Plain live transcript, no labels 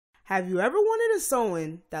Have you ever wanted a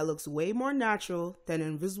sewing that looks way more natural than an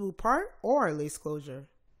invisible part or a lace closure?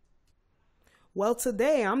 Well,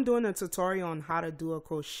 today I'm doing a tutorial on how to do a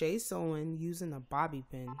crochet sewing using a bobby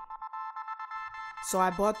pin. So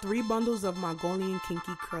I bought 3 bundles of Mongolian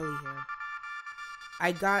kinky curly hair.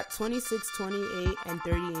 I got 26, 28, and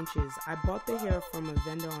 30 inches. I bought the hair from a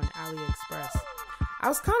vendor on AliExpress. I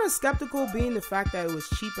was kind of skeptical being the fact that it was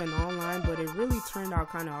cheap and online, but it really turned out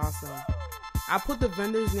kind of awesome. I'll put the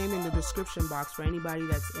vendor's name in the description box for anybody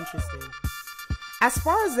that's interested. As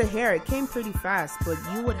far as the hair, it came pretty fast, but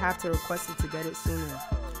you would have to request it to get it sooner.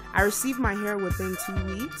 I received my hair within 2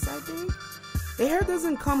 weeks, I think. The hair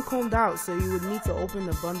doesn't come combed out, so you would need to open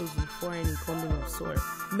the bundles before any combing of sort.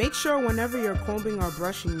 Make sure whenever you're combing or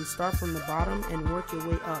brushing, you start from the bottom and work your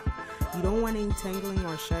way up. You don't want any tangling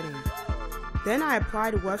or shedding. Then I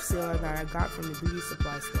applied a weft sealer that I got from the beauty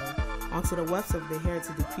supply store onto the wefts of the hair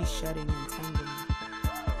to decrease shedding and tangling.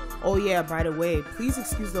 Oh yeah, by the way, please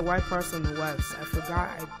excuse the white parts on the wefts. I forgot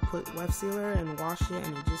I put weft sealer and washed it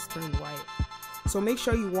and it just turned white. So make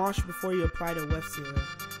sure you wash before you apply the weft sealer.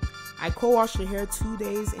 I co-washed the hair 2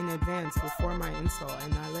 days in advance before my install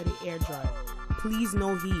and I let it air dry. Please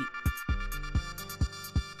no heat.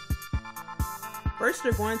 First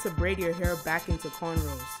you're going to braid your hair back into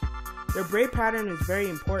cornrows. Your braid pattern is very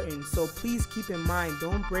important, so please keep in mind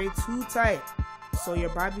don't braid too tight so your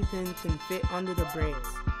bobby pin can fit under the braids.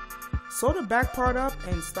 Sew the back part up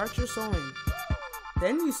and start your sewing.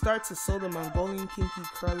 Then you start to sew the Mongolian kinky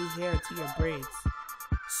curly hair to your braids.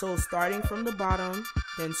 Sew starting from the bottom,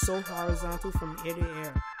 then sew horizontal from ear to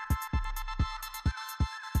ear.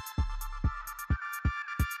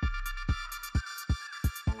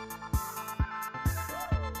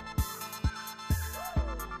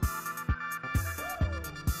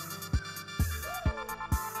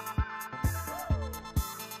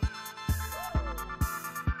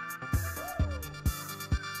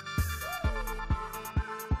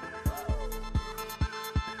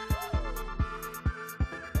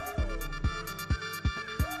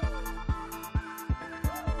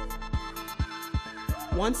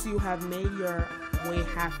 Once you have made your way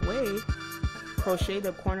halfway, crochet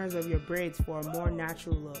the corners of your braids for a more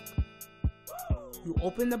natural look. You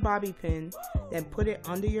open the bobby pin, then put it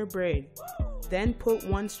under your braid. Then put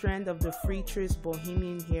one strand of the Freetress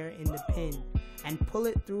Bohemian hair in the pin and pull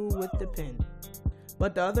it through with the pin.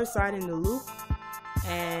 Put the other side in the loop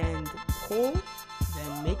and pull,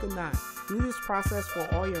 then make a knot. Do this process for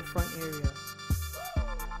all your front area.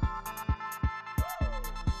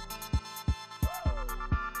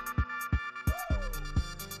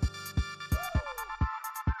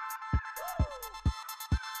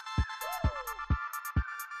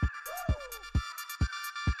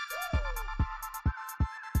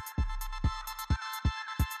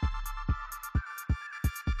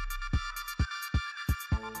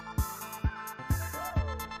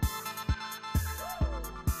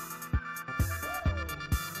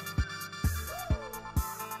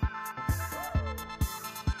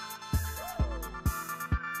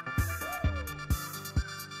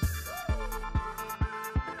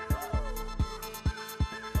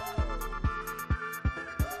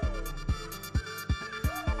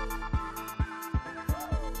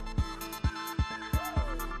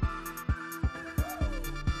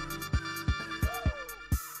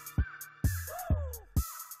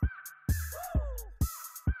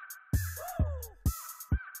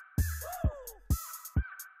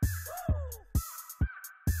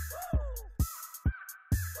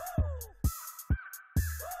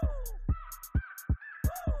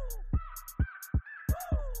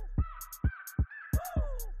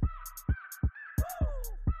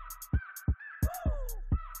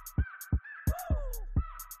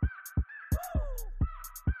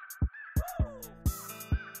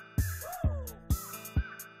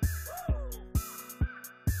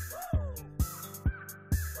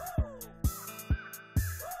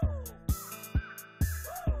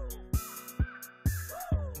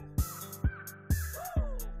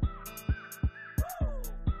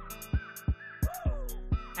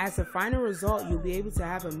 As a final result, you'll be able to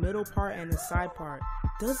have a middle part and a side part.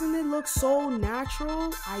 Doesn't it look so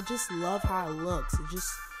natural? I just love how it looks.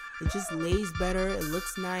 It just lays better. It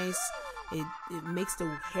looks nice. It makes the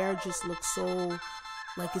hair just look so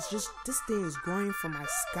like it's just, this thing is growing from my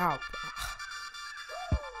scalp.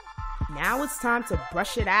 Now it's time to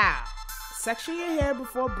brush it out. Section your hair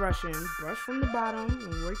before brushing. Brush from the bottom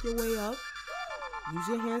and work your way up. Use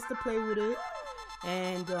your hands to play with it.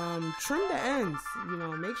 And trim the ends. You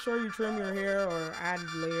know, make sure you trim your hair or add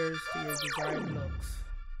layers to your desired looks.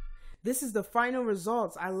 This is the final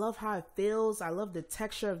results. I love how it feels. I love the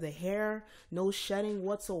texture of the hair. No shedding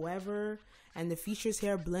whatsoever. And the features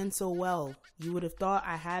hair blend so well. You would have thought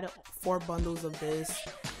I had 4 bundles of this.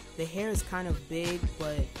 The hair is kind of big,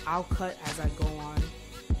 but I'll cut as I go on.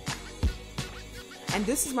 And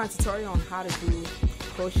this is my tutorial on how to do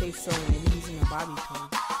crochet sewing using a bobby pin.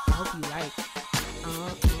 I hope you like.